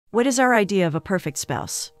What is our idea of a perfect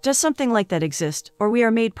spouse? Does something like that exist, or we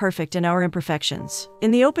are made perfect in our imperfections?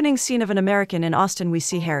 In the opening scene of An American in Austin, we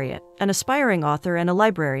see Harriet, an aspiring author and a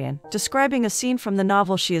librarian, describing a scene from the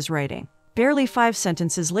novel she is writing. Barely 5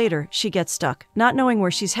 sentences later, she gets stuck, not knowing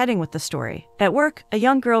where she's heading with the story. At work, a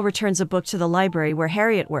young girl returns a book to the library where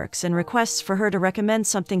Harriet works and requests for her to recommend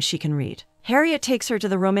something she can read. Harriet takes her to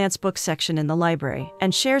the romance book section in the library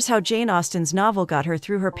and shares how Jane Austen's novel got her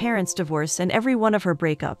through her parents' divorce and every one of her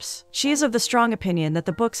breakups. She is of the strong opinion that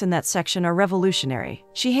the books in that section are revolutionary.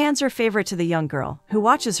 She hands her favorite to the young girl, who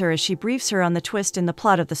watches her as she briefs her on the twist in the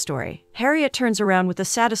plot of the story. Harriet turns around with a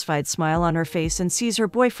satisfied smile on her face and sees her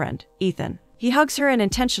boyfriend, Ethan. He hugs her and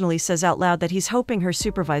intentionally says out loud that he's hoping her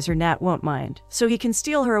supervisor Nat won't mind, so he can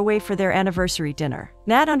steal her away for their anniversary dinner.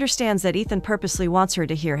 Nat understands that Ethan purposely wants her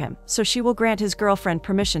to hear him, so she will grant his girlfriend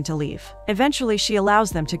permission to leave. Eventually she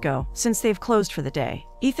allows them to go, since they've closed for the day.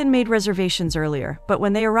 Ethan made reservations earlier, but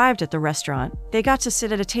when they arrived at the restaurant, they got to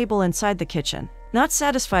sit at a table inside the kitchen. Not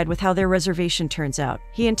satisfied with how their reservation turns out,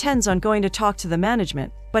 he intends on going to talk to the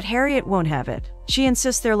management, but Harriet won't have it. She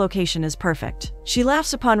insists their location is perfect. She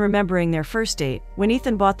laughs upon remembering their first date, when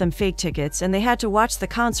Ethan bought them fake tickets and they had to watch the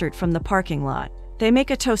concert from the parking lot. They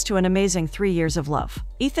make a toast to an amazing 3 years of love.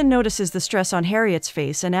 Ethan notices the stress on Harriet's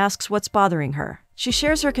face and asks what's bothering her. She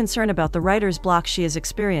shares her concern about the writer's block she is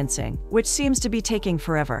experiencing, which seems to be taking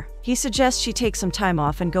forever. He suggests she take some time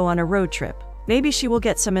off and go on a road trip. Maybe she will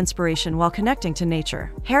get some inspiration while connecting to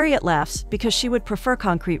nature. Harriet laughs because she would prefer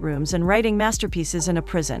concrete rooms and writing masterpieces in a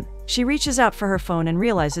prison. She reaches out for her phone and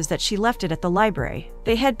realizes that she left it at the library.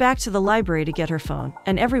 They head back to the library to get her phone,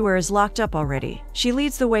 and everywhere is locked up already. She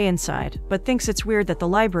leads the way inside, but thinks it's weird that the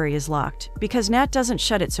library is locked, because Nat doesn't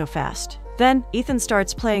shut it so fast. Then, Ethan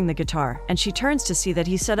starts playing the guitar, and she turns to see that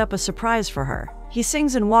he set up a surprise for her. He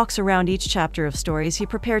sings and walks around each chapter of stories he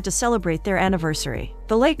prepared to celebrate their anniversary.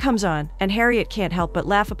 The light comes on, and Harriet can't help but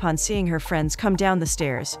laugh upon seeing her friends come down the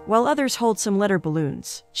stairs, while others hold some letter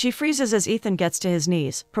balloons. She freezes as Ethan gets to his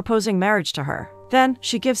knees, proposing marriage to her. Then,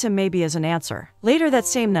 she gives him maybe as an answer. Later that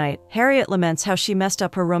same night, Harriet laments how she messed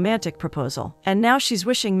up her romantic proposal, and now she's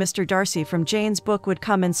wishing Mr. Darcy from Jane's book would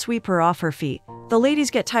come and sweep her off her feet. The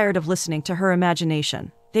ladies get tired of listening to her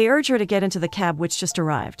imagination. They urge her to get into the cab which just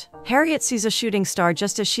arrived. Harriet sees a shooting star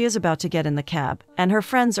just as she is about to get in the cab, and her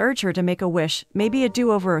friends urge her to make a wish, maybe a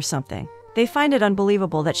do-over or something. They find it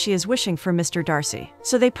unbelievable that she is wishing for Mr. Darcy,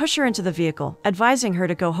 so they push her into the vehicle, advising her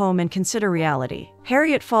to go home and consider reality.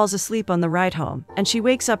 Harriet falls asleep on the ride home, and she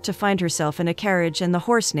wakes up to find herself in a carriage and the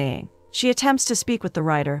horse neighing. She attempts to speak with the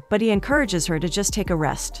rider, but he encourages her to just take a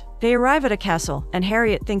rest. They arrive at a castle, and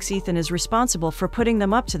Harriet thinks Ethan is responsible for putting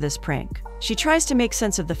them up to this prank. She tries to make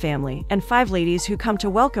sense of the family, and 5 ladies who come to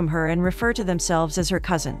welcome her and refer to themselves as her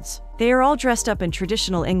cousins. They are all dressed up in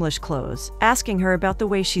traditional English clothes, asking her about the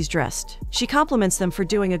way she's dressed. She compliments them for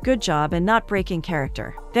doing a good job and not breaking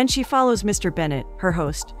character. Then she follows Mr. Bennet, her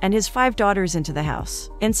host, and his 5 daughters into the house.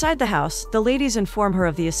 Inside the house, the ladies inform her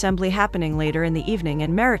of the assembly happening later in the evening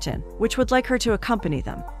in Meryton, which would like her to accompany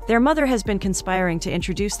them. Their mother has been conspiring to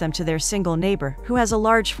introduce them to their single neighbor, who has a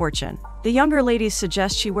large fortune. The younger ladies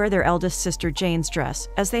suggest she wear their eldest sister Jane's dress,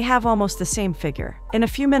 as they have almost the same figure. In a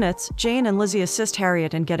few minutes, Jane and Lizzie assist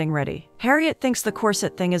Harriet in getting ready. Harriet thinks the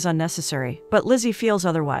corset thing is unnecessary, but Lizzie feels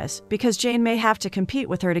otherwise, because Jane may have to compete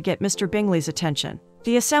with her to get Mr. Bingley's attention.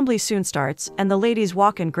 The assembly soon starts, and the ladies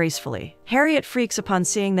walk in gracefully. Harriet freaks upon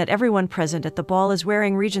seeing that everyone present at the ball is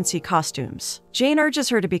wearing Regency costumes. Jane urges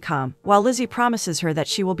her to be calm, while Lizzie promises her that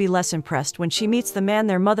she will be less impressed when she meets the man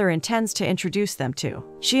their mother intends to introduce them to.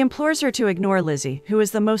 She implores her to ignore Lizzie, who is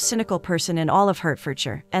the most cynical person in all of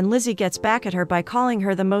Hertfordshire, and Lizzie gets back at her by calling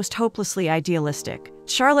her the most hopelessly idealistic.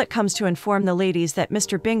 Charlotte comes to inform the ladies that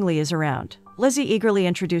Mr. Bingley is around. Lizzie eagerly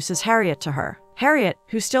introduces Harriet to her. Harriet,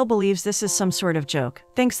 who still believes this is some sort of joke,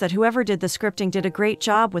 thinks that whoever did the scripting did a great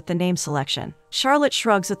job with the name selection. Charlotte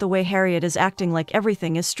shrugs at the way Harriet is acting like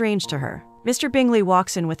everything is strange to her. Mr. Bingley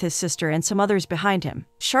walks in with his sister and some others behind him.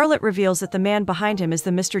 Charlotte reveals that the man behind him is the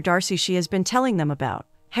Mr. Darcy she has been telling them about.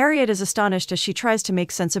 Harriet is astonished as she tries to make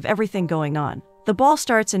sense of everything going on. The ball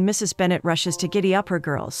starts and Mrs. Bennet rushes to giddy up her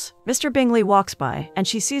girls. Mr. Bingley walks by, and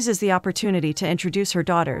she seizes the opportunity to introduce her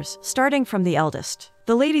daughters, starting from the eldest.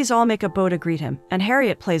 The ladies all make a bow to greet him, and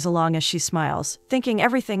Harriet plays along as she smiles, thinking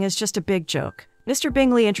everything is just a big joke. Mr.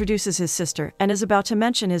 Bingley introduces his sister and is about to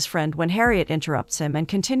mention his friend when Harriet interrupts him and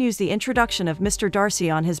continues the introduction of Mr. Darcy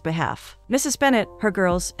on his behalf. Mrs. Bennet, her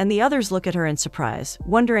girls, and the others look at her in surprise,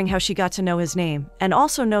 wondering how she got to know his name, and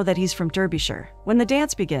also know that he's from Derbyshire. When the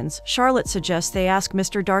dance begins, Charlotte suggests they ask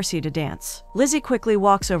Mr. Darcy to dance. Lizzie quickly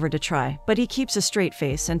walks over to try, but he keeps a straight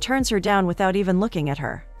face and turns her down without even looking at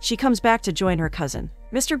her. She comes back to join her cousin.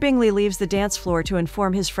 Mr. Bingley leaves the dance floor to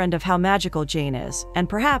inform his friend of how magical Jane is, and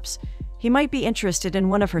perhaps he might be interested in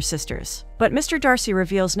one of her sisters. But Mr. Darcy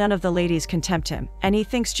reveals none of the ladies can tempt him, and he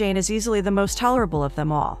thinks Jane is easily the most tolerable of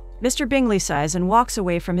them all. Mr. Bingley sighs and walks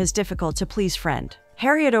away from his difficult-to-please friend.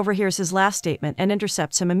 Harriet overhears his last statement and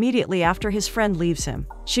intercepts him immediately after his friend leaves him.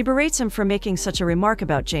 She berates him for making such a remark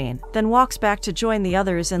about Jane, then walks back to join the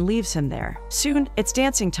others and leaves him there. Soon, it's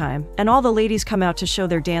dancing time, and all the ladies come out to show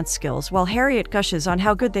their dance skills while Harriet gushes on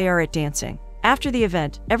how good they are at dancing. After the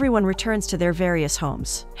event, everyone returns to their various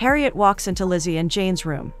homes. Harriet walks into Lizzie and Jane's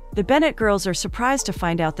room. The Bennet girls are surprised to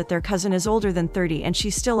find out that their cousin is older than 30 and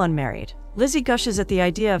she's still unmarried. Lizzie gushes at the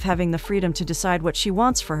idea of having the freedom to decide what she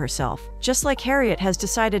wants for herself, just like Harriet has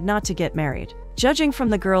decided not to get married. Judging from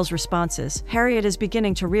the girls' responses, Harriet is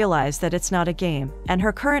beginning to realize that it's not a game, and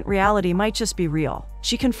her current reality might just be real.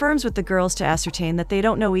 She confirms with the girls to ascertain that they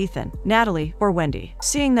don't know Ethan, Natalie, or Wendy.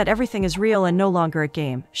 Seeing that everything is real and no longer a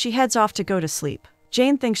game, she heads off to go to sleep.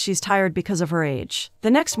 Jane thinks she's tired because of her age. The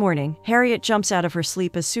next morning, Harriet jumps out of her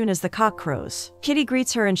sleep as soon as the cock crows. Kitty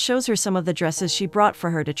greets her and shows her some of the dresses she brought for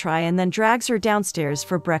her to try and then drags her downstairs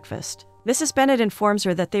for breakfast. Mrs. Bennet informs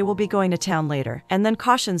her that they will be going to town later, and then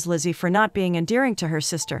cautions Lizzie for not being endearing to her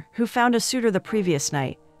sister, who found a suitor the previous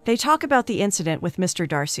night. They talk about the incident with Mr.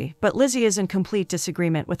 Darcy, but Lizzie is in complete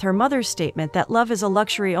disagreement with her mother's statement that love is a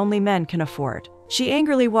luxury only men can afford. She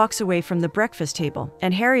angrily walks away from the breakfast table,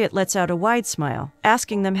 and Harriet lets out a wide smile,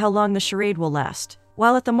 asking them how long the charade will last.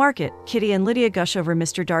 While at the market, Kitty and Lydia gush over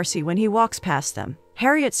Mr. Darcy when he walks past them.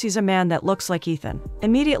 Harriet sees a man that looks like Ethan.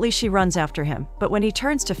 Immediately she runs after him, but when he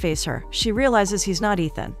turns to face her, she realizes he's not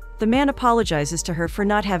Ethan. The man apologizes to her for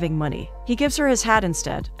not having money. He gives her his hat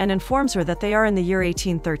instead, and informs her that they are in the year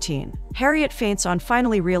 1813. Harriet faints on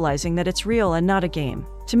finally realizing that it's real and not a game.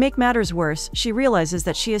 To make matters worse, she realizes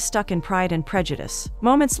that she is stuck in Pride and Prejudice.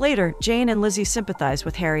 Moments later, Jane and Lizzie sympathize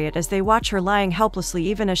with Harriet as they watch her lying helplessly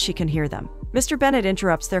even as she can hear them. Mr. Bennet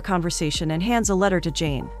interrupts their conversation and hands a letter to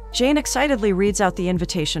Jane. Jane excitedly reads out the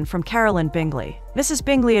invitation from Caroline Bingley. Mrs.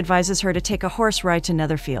 Bingley advises her to take a horse ride to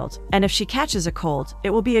Netherfield, and if she catches a cold, it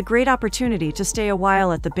will be a great opportunity to stay a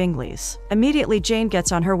while at the Bingleys. Immediately, Jane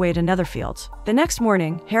gets on her way to Netherfield. The next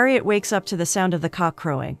morning, Harriet wakes up to the sound of the cock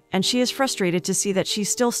crowing, and she is frustrated to see that she's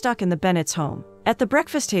still stuck in the Bennets' home. At the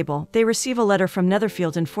breakfast table, they receive a letter from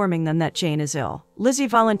Netherfield informing them that Jane is ill. Lizzie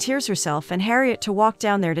volunteers herself and Harriet to walk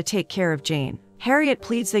down there to take care of Jane. Harriet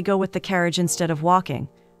pleads they go with the carriage instead of walking,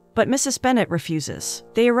 but Mrs. Bennet refuses.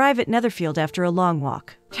 They arrive at Netherfield after a long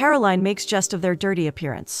walk. Caroline makes jest of their dirty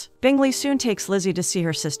appearance. Bingley soon takes Lizzie to see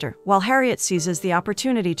her sister, while Harriet seizes the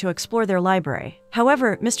opportunity to explore their library.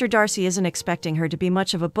 However, Mr. Darcy isn't expecting her to be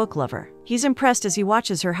much of a book lover. He's impressed as he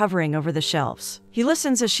watches her hovering over the shelves. He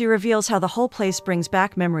listens as she reveals how the whole place brings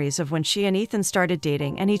back memories of when she and Ethan started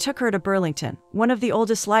dating and he took her to Burlington, one of the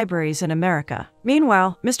oldest libraries in America.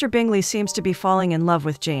 Meanwhile, Mr. Bingley seems to be falling in love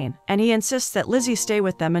with Jane, and he insists that Lizzie stay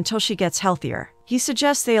with them until she gets healthier. He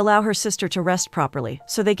suggests they allow her sister to rest properly,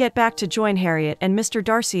 so they get back to join Harriet and Mr.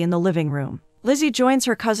 Darcy in the living room. Lizzie joins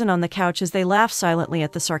her cousin on the couch as they laugh silently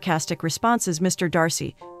at the sarcastic responses Mr.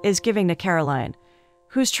 Darcy is giving to Caroline,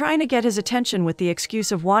 who's trying to get his attention with the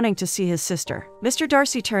excuse of wanting to see his sister. Mr.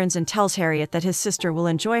 Darcy turns and tells Harriet that his sister will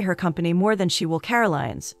enjoy her company more than she will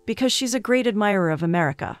Caroline's, because she's a great admirer of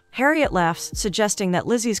America. Harriet laughs, suggesting that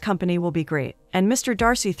Lizzie's company will be great, and Mr.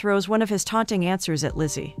 Darcy throws one of his taunting answers at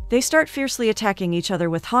Lizzie. They start fiercely attacking each other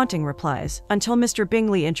with haunting replies, until Mr.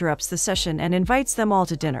 Bingley interrupts the session and invites them all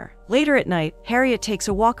to dinner. Later at night, Harriet takes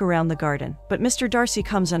a walk around the garden, but Mr. Darcy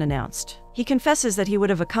comes unannounced. He confesses that he would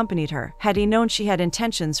have accompanied her, had he known she had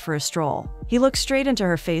intentions for a stroll. He looks straight into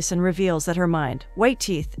her face and reveals that her mind, white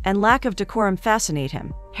teeth, and lack of decorum fascinate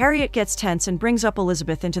him. Harriet gets tense and brings up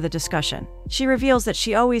Elizabeth into the discussion. She reveals that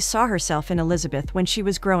she always saw herself in Elizabeth when she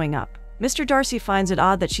was growing up. Mr. Darcy finds it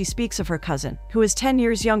odd that she speaks of her cousin, who is 10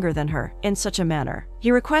 years younger than her, in such a manner.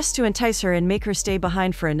 He requests to entice her and make her stay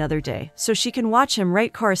behind for another day, so she can watch him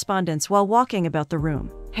write correspondence while walking about the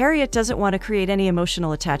room. Harriet doesn't want to create any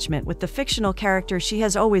emotional attachment with the fictional character she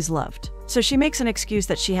has always loved, so she makes an excuse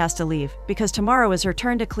that she has to leave, because tomorrow is her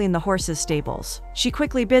turn to clean the horses' stables. She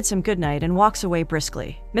quickly bids him goodnight and walks away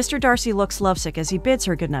briskly. Mr. Darcy looks lovesick as he bids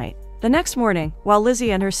her goodnight. The next morning, while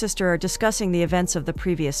Lizzie and her sister are discussing the events of the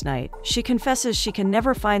previous night, she confesses she can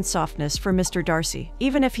never find softness for Mr. Darcy,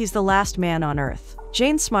 even if he's the last man on earth.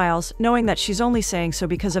 Jane smiles, knowing that she's only saying so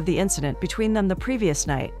because of the incident between them the previous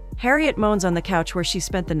night. Harriet moans on the couch where she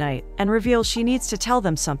spent the night, and reveals she needs to tell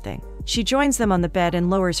them something. She joins them on the bed and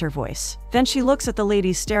lowers her voice. Then she looks at the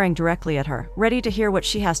ladies staring directly at her, ready to hear what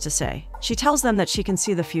she has to say. She tells them that she can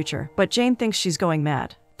see the future, but Jane thinks she's going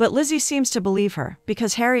mad. But Lizzie seems to believe her,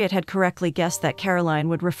 because Harriet had correctly guessed that Caroline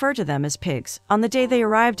would refer to them as pigs on the day they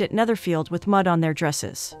arrived at Netherfield with mud on their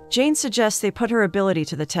dresses. Jane suggests they put her ability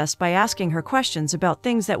to the test by asking her questions about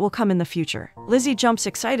things that will come in the future. Lizzie jumps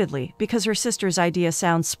excitedly because her sister's idea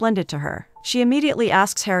sounds splendid to her. She immediately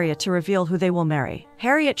asks Harriet to reveal who they will marry.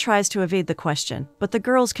 Harriet tries to evade the question, but the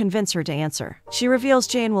girls convince her to answer. She reveals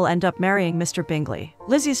Jane will end up marrying Mr. Bingley.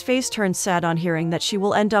 Lizzie's face turns sad on hearing that she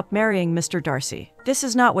will end up marrying Mr. Darcy. This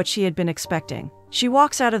is not what she had been expecting. She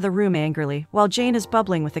walks out of the room angrily, while Jane is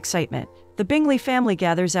bubbling with excitement. The Bingley family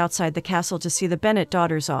gathers outside the castle to see the Bennet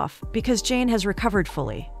daughters off, because Jane has recovered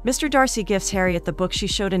fully. Mr. Darcy gifts Harriet the book she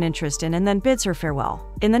showed an interest in and then bids her farewell.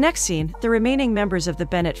 In the next scene, the remaining members of the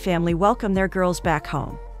Bennet family welcome their girls back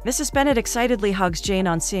home. Mrs. Bennet excitedly hugs Jane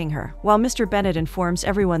on seeing her, while Mr. Bennet informs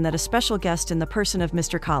everyone that a special guest in the person of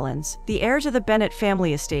Mr. Collins, the heir to the Bennet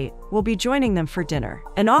family estate, will be joining them for dinner.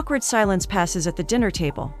 An awkward silence passes at the dinner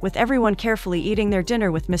table, with everyone carefully eating their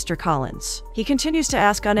dinner with Mr. Collins. He continues to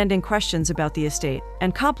ask unending questions about the estate,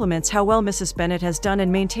 and compliments how well Mrs. Bennet has done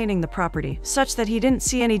in maintaining the property, such that he didn't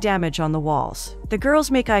see any damage on the walls. The girls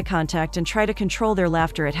make eye contact and try to control their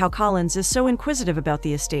laughter at how Collins is so inquisitive about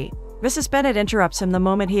the estate. Mrs. Bennet interrupts him the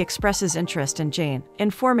moment he expresses interest in Jane,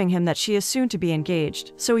 informing him that she is soon to be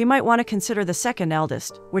engaged, so he might want to consider the second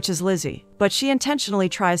eldest, which is Lizzie. But she intentionally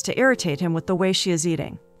tries to irritate him with the way she is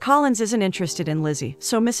eating. Collins isn't interested in Lizzie,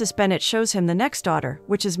 so Mrs. Bennet shows him the next daughter,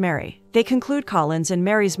 which is Mary. They conclude Collins and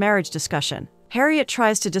Mary's marriage discussion. Harriet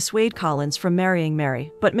tries to dissuade Collins from marrying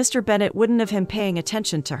Mary, but Mr. Bennet wouldn't have him paying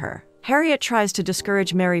attention to her. Harriet tries to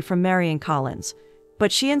discourage Mary from marrying Collins,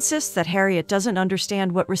 but she insists that Harriet doesn't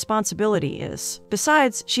understand what responsibility is.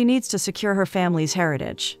 Besides, she needs to secure her family's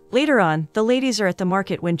heritage. Later on, the ladies are at the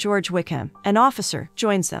market when George Wickham, an officer,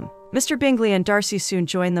 joins them. Mr. Bingley and Darcy soon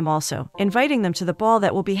join them also, inviting them to the ball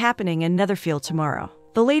that will be happening in Netherfield tomorrow.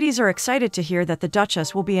 The ladies are excited to hear that the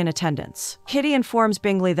Duchess will be in attendance. Kitty informs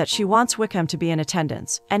Bingley that she wants Wickham to be in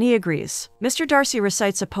attendance, and he agrees. Mr. Darcy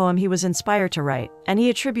recites a poem he was inspired to write, and he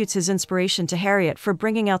attributes his inspiration to Harriet for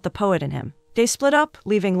bringing out the poet in him. They split up,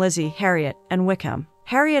 leaving Lizzie, Harriet, and Wickham.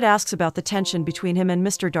 Harriet asks about the tension between him and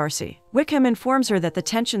Mr. Darcy. Wickham informs her that the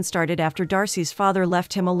tension started after Darcy's father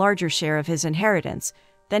left him a larger share of his inheritance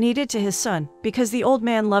than he did to his son, because the old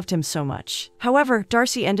man loved him so much. However,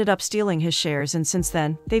 Darcy ended up stealing his shares, and since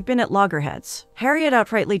then, they've been at loggerheads. Harriet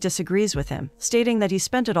outrightly disagrees with him, stating that he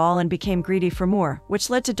spent it all and became greedy for more, which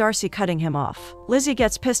led to Darcy cutting him off. Lizzie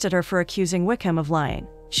gets pissed at her for accusing Wickham of lying.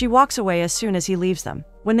 She walks away as soon as he leaves them.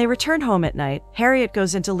 When they return home at night, Harriet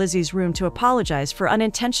goes into Lizzie's room to apologize for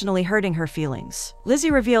unintentionally hurting her feelings.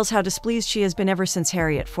 Lizzie reveals how displeased she has been ever since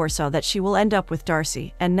Harriet foresaw that she will end up with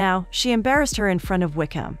Darcy, and now, she embarrassed her in front of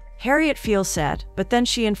Wickham. Harriet feels sad, but then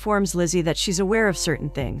she informs Lizzie that she's aware of certain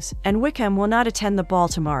things, and Wickham will not attend the ball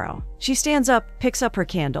tomorrow. She stands up, picks up her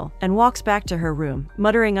candle, and walks back to her room,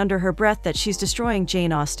 muttering under her breath that she's destroying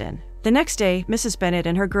Jane Austen. The next day, Mrs. Bennet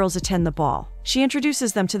and her girls attend the ball. She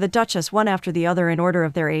introduces them to the Duchess one after the other in order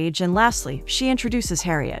of their age, and lastly, she introduces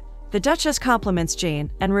Harriet. The Duchess compliments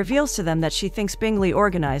Jane, and reveals to them that she thinks Bingley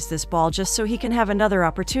organized this ball just so he can have another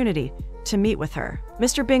opportunity to meet with her.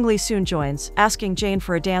 Mr. Bingley soon joins, asking Jane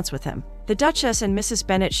for a dance with him. The Duchess and Mrs.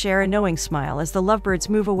 Bennet share a knowing smile as the lovebirds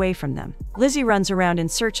move away from them. Lizzie runs around in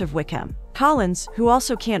search of Wickham. Collins, who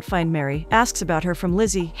also can't find Mary, asks about her from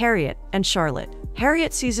Lizzie, Harriet, and Charlotte.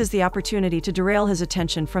 Harriet seizes the opportunity to derail his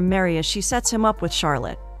attention from Mary as she sets him up with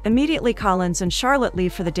Charlotte. Immediately, Collins and Charlotte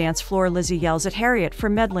leave for the dance floor. Lizzie yells at Harriet for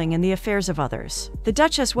meddling in the affairs of others. The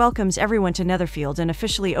Duchess welcomes everyone to Netherfield and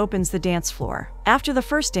officially opens the dance floor. After the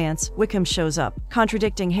first dance, Wickham shows up,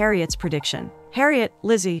 contradicting Harriet's prediction. Harriet,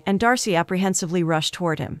 Lizzie, and Darcy apprehensively rush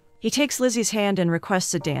toward him. He takes Lizzie's hand and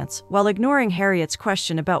requests a dance, while ignoring Harriet's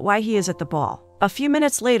question about why he is at the ball. A few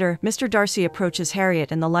minutes later, Mr. Darcy approaches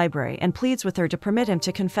Harriet in the library and pleads with her to permit him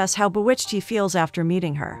to confess how bewitched he feels after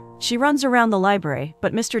meeting her. She runs around the library,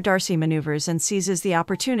 but Mr. Darcy maneuvers and seizes the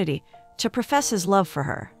opportunity to profess his love for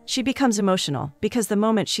her. She becomes emotional, because the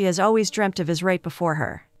moment she has always dreamt of is right before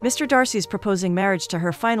her. Mr. Darcy's proposing marriage to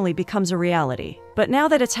her finally becomes a reality. But now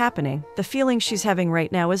that it's happening, the feeling she's having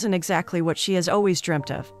right now isn't exactly what she has always dreamt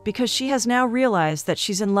of, because she has now realized that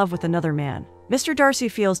she's in love with another man. Mr. Darcy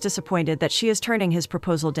feels disappointed that she is turning his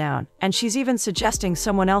proposal down, and she's even suggesting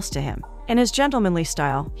someone else to him. In his gentlemanly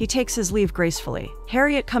style, he takes his leave gracefully.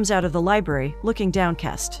 Harriet comes out of the library, looking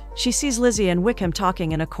downcast. She sees Lizzie and Wickham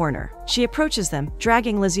talking in a corner. She approaches them,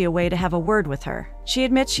 dragging Lizzie away to have a word with her. She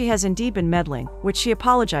admits she has indeed been meddling, which she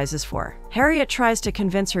apologizes for. Harriet tries to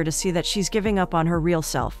convince her to see that she's giving up on her real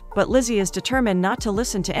self, but Lizzie is determined not to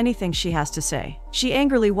listen to anything she has to say. She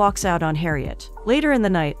angrily walks out on Harriet. Later in the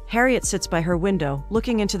night, Harriet sits by her window,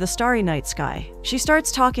 looking into the starry night sky. She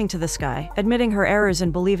starts talking to the sky, admitting her errors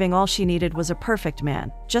and believing all she needed was a perfect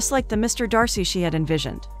man, just like the Mr. Darcy she had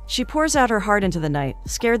envisioned. She pours out her heart into the night,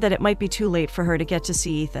 scared that it might be too late for her to get to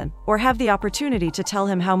see Ethan, or have the opportunity to tell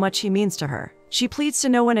him how much he means to her. She pleads to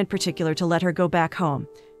no one in particular to let her go back home,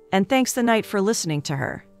 and thanks the night for listening to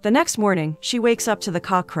her. The next morning, she wakes up to the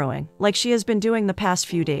cock crowing, like she has been doing the past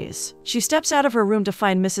few days. She steps out of her room to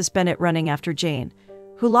find Mrs. Bennet running after Jane,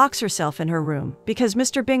 who locks herself in her room because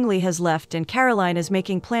Mr. Bingley has left and Caroline is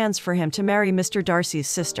making plans for him to marry Mr. Darcy's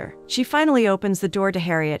sister. She finally opens the door to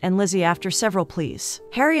Harriet and Lizzie after several pleas.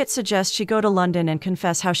 Harriet suggests she go to London and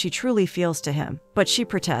confess how she truly feels to him, but she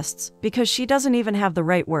protests because she doesn't even have the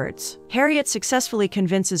right words. Harriet successfully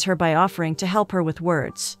convinces her by offering to help her with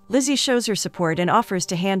words. Lizzie shows her support and offers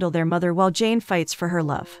to handle their mother while Jane fights for her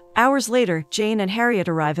love. Hours later, Jane and Harriet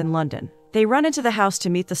arrive in London. They run into the house to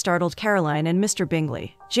meet the startled Caroline and Mr.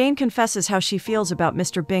 Bingley. Jane confesses how she feels about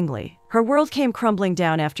Mr. Bingley. Her world came crumbling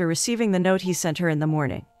down after receiving the note he sent her in the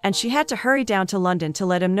morning, and she had to hurry down to London to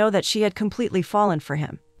let him know that she had completely fallen for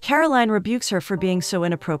him. Caroline rebukes her for being so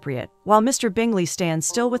inappropriate, while Mr. Bingley stands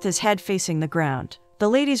still with his head facing the ground. The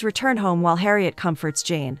ladies return home while Harriet comforts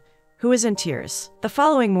Jane, who is in tears. The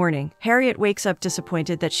following morning, Harriet wakes up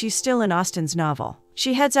disappointed that she's still in Austen's novel.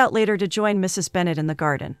 She heads out later to join Mrs. Bennet in the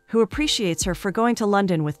garden, who appreciates her for going to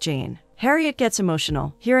London with Jane. Harriet gets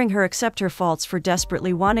emotional, hearing her accept her faults for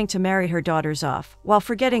desperately wanting to marry her daughters off, while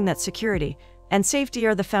forgetting that security and safety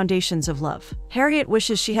are the foundations of love. Harriet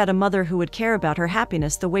wishes she had a mother who would care about her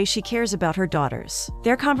happiness the way she cares about her daughters.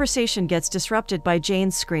 Their conversation gets disrupted by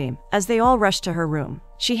Jane's scream, as they all rush to her room.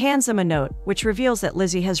 She hands them a note, which reveals that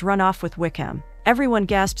Lizzie has run off with Wickham. Everyone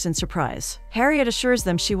gasps in surprise. Harriet assures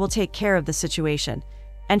them she will take care of the situation,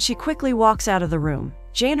 and she quickly walks out of the room.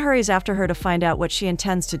 Jane hurries after her to find out what she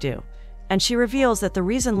intends to do, and she reveals that the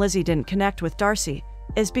reason Lizzie didn't connect with Darcy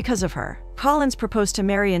is because of her. Collins proposed to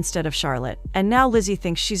Mary instead of Charlotte, and now Lizzie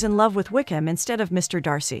thinks she's in love with Wickham instead of Mr.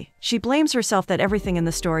 Darcy. She blames herself that everything in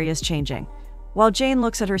the story is changing. While Jane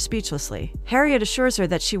looks at her speechlessly, Harriet assures her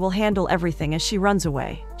that she will handle everything as she runs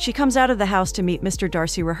away. She comes out of the house to meet Mr.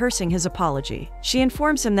 Darcy rehearsing his apology. She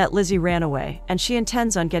informs him that Lizzie ran away, and she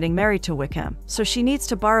intends on getting married to Wickham, so she needs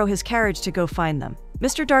to borrow his carriage to go find them.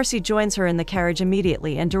 Mr. Darcy joins her in the carriage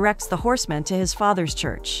immediately and directs the horsemen to his father's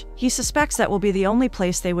church. He suspects that will be the only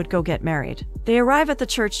place they would go get married. They arrive at the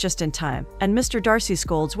church just in time, and Mr. Darcy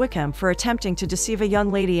scolds Wickham for attempting to deceive a young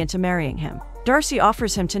lady into marrying him. Darcy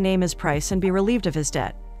offers him to name his price and be relieved of his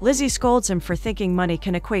debt. Lizzie scolds him for thinking money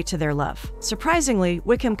can equate to their love. Surprisingly,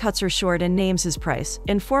 Wickham cuts her short and names his price,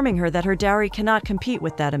 informing her that her dowry cannot compete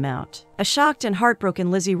with that amount. A shocked and heartbroken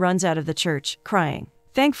Lizzie runs out of the church, crying.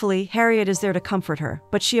 Thankfully, Harriet is there to comfort her,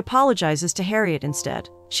 but she apologizes to Harriet instead.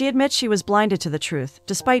 She admits she was blinded to the truth,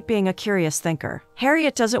 despite being a curious thinker.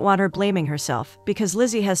 Harriet doesn't want her blaming herself, because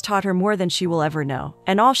Lizzie has taught her more than she will ever know,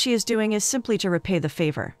 and all she is doing is simply to repay the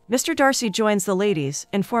favor. Mr. Darcy joins the ladies,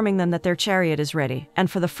 informing them that their chariot is ready, and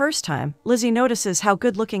for the first time, Lizzie notices how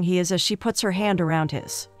good-looking he is as she puts her hand around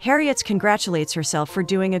his. Harriet congratulates herself for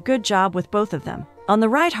doing a good job with both of them. On the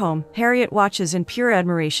ride home, Harriet watches in pure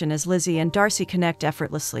admiration as Lizzie and Darcy connect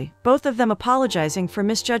effortlessly, both of them apologizing for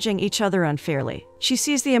misjudging each other unfairly. She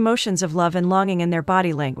sees the emotions of love and longing in their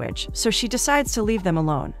body language, so she decides to leave them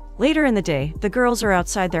alone. Later in the day, the girls are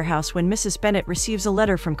outside their house when Mrs. Bennet receives a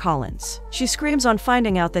letter from Collins. She screams on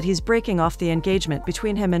finding out that he's breaking off the engagement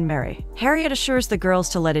between him and Mary. Harriet assures the girls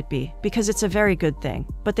to let it be, because it's a very good thing,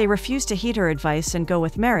 but they refuse to heed her advice and go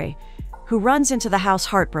with Mary, who runs into the house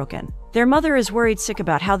heartbroken. Their mother is worried sick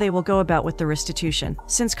about how they will go about with the restitution,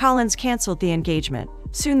 since Collins canceled the engagement.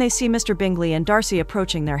 Soon they see Mr. Bingley and Darcy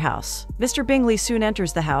approaching their house. Mr. Bingley soon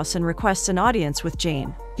enters the house and requests an audience with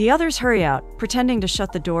Jane. The others hurry out, pretending to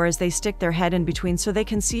shut the door as they stick their head in between so they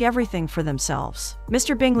can see everything for themselves.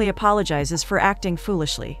 Mr. Bingley apologizes for acting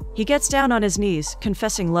foolishly. He gets down on his knees,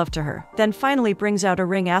 confessing love to her, then finally brings out a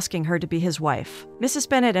ring asking her to be his wife. Mrs.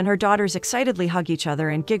 Bennet and her daughters excitedly hug each other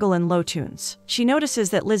and giggle in low tones. She notices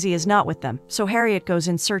that Lizzie is not with them, so Harriet goes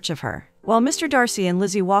in search of her. While Mr. Darcy and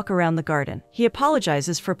Lizzie walk around the garden, he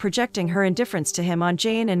apologizes for projecting her indifference to him on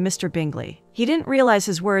Jane and Mr. Bingley. He didn't realize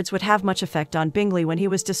his words would have much effect on Bingley when he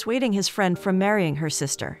was dissuading his friend from marrying her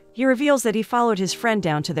sister. He reveals that he followed his friend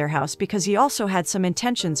down to their house because he also had some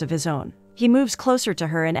intentions of his own. He moves closer to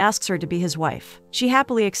her and asks her to be his wife. She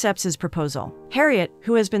happily accepts his proposal. Harriet,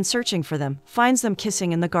 who has been searching for them, finds them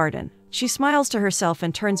kissing in the garden. She smiles to herself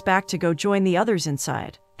and turns back to go join the others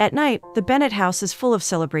inside. At night, the Bennet house is full of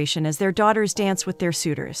celebration as their daughters dance with their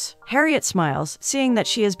suitors. Harriet smiles, seeing that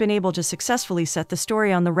she has been able to successfully set the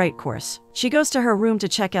story on the right course. She goes to her room to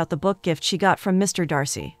check out the book gift she got from Mr.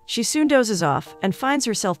 Darcy. She soon dozes off and finds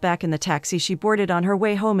herself back in the taxi she boarded on her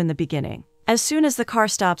way home in the beginning. As soon as the car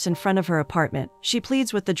stops in front of her apartment, she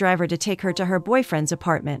pleads with the driver to take her to her boyfriend's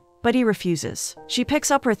apartment, but he refuses. She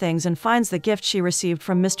picks up her things and finds the gift she received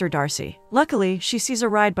from Mr. Darcy. Luckily, she sees a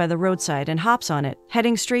ride by the roadside and hops on it,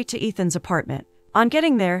 heading straight to Ethan's apartment. On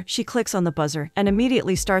getting there, she clicks on the buzzer and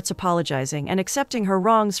immediately starts apologizing and accepting her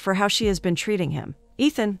wrongs for how she has been treating him.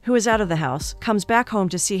 Ethan, who is out of the house, comes back home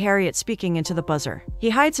to see Harriet speaking into the buzzer. He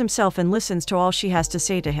hides himself and listens to all she has to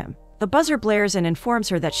say to him. The buzzer blares and informs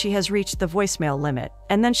her that she has reached the voicemail limit,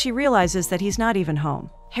 and then she realizes that he's not even home.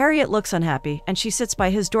 Harriet looks unhappy, and she sits by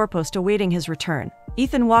his doorpost awaiting his return.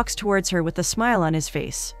 Ethan walks towards her with a smile on his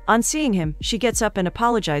face. On seeing him, she gets up and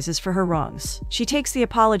apologizes for her wrongs. She takes the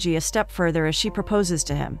apology a step further as she proposes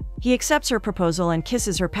to him. He accepts her proposal and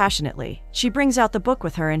kisses her passionately. She brings out the book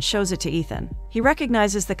with her and shows it to Ethan. He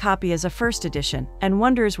recognizes the copy as a first edition and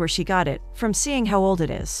wonders where she got it, from seeing how old it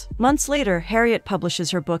is. Months later, Harriet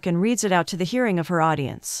publishes her book and reads it out to the hearing of her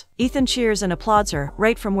audience. Ethan cheers and applauds her,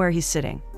 right from where he's sitting.